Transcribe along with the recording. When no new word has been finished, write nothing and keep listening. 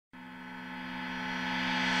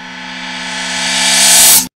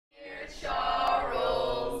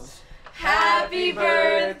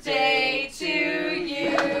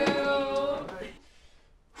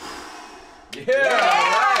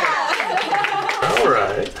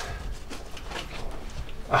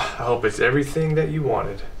hope it's everything that you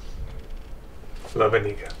wanted. Love,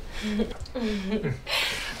 Anika.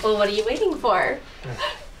 Well, what are you waiting for?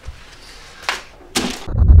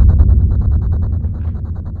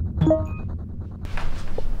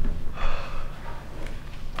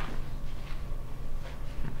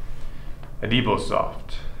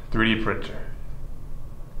 Adibosoft 3D printer.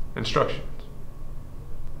 Instructions.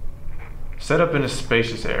 Set up in a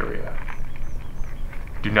spacious area.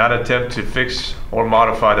 Do not attempt to fix or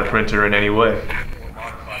modify the printer in any way.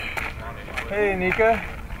 Hey, Anika.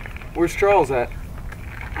 Where's Charles at?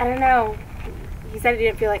 I don't know. He said he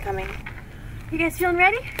didn't feel like coming. You guys feeling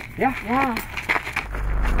ready? Yeah.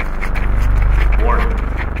 Warning.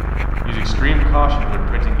 Use extreme caution when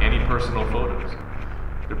printing any personal photos.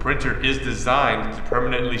 The printer is designed to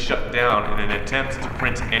permanently shut down in an attempt to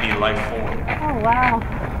print any life form. Oh, wow.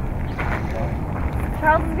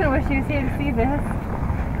 Charles is gonna wish he was here to see this.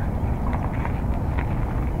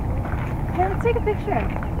 Okay, let's take a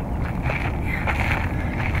picture.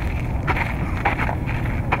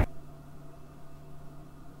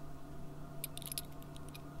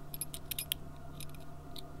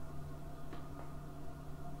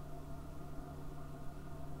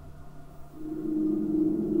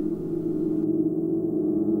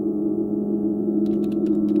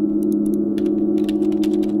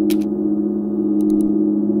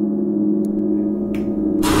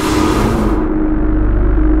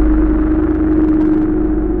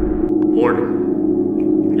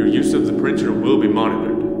 Your use of the printer will be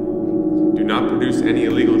monitored. Do not produce any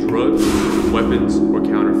illegal drugs, weapons, or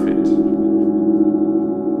counterfeit.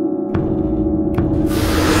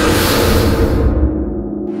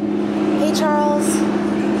 Hey Charles,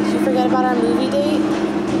 did you forget about our movie date?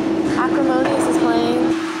 Acrimonious is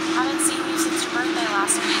playing. Haven't seen you since your birthday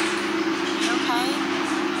last week. You okay?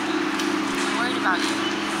 I'm worried about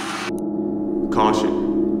you.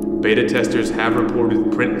 Caution. Beta testers have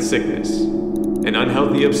reported print sickness, an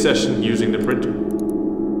unhealthy obsession using the printer.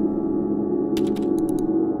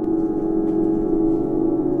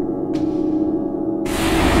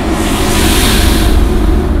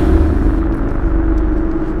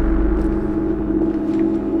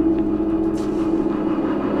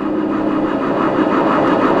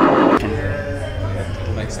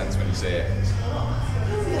 It'll make sense when you say it.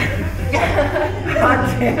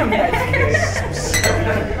 God damn that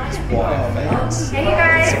Hey, you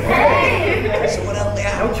guys. Hey! So what else?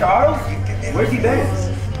 No Charles? Where's he been?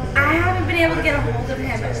 I haven't been able to get a hold of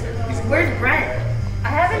him. Where's Brent? I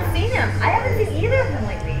haven't seen him. I haven't seen either of them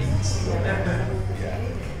lately.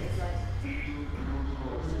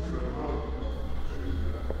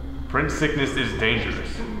 Print sickness is dangerous.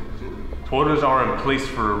 Quotas are in place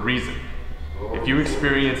for a reason. If you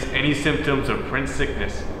experience any symptoms of print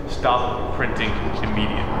sickness, stop printing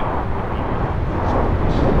immediately.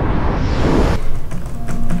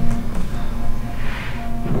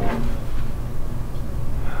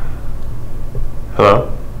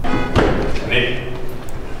 Hello? Nate.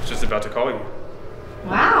 I was just about to call you.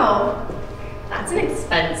 Wow. That's an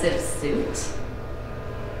expensive suit.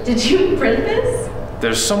 Did you print this?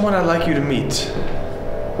 There's someone I'd like you to meet.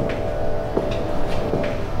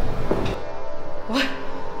 What?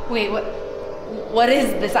 Wait, what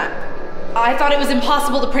is this? I thought it was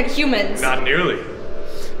impossible to print humans. Not nearly.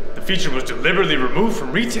 The feature was deliberately removed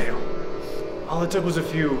from retail. All it took was a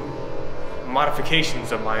few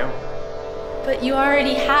modifications of my own. But you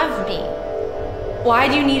already have me. Why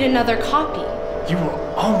do you need another copy? You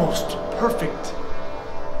were almost perfect.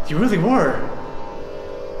 You really were.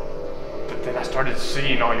 But then I started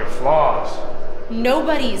seeing all your flaws.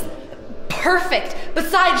 Nobody's perfect.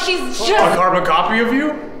 Besides, she's just... A carbon copy of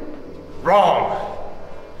you? Wrong.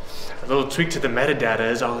 A little tweak to the metadata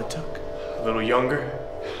is all it took. A little younger,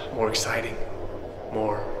 more exciting,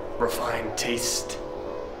 more refined taste.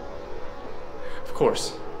 Of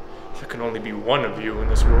course, there can only be one of you in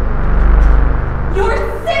this world. You're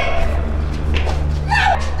sick!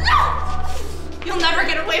 No! You'll never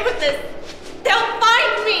get away with this. They'll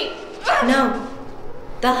find me! No.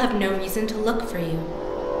 They'll have no reason to look for you.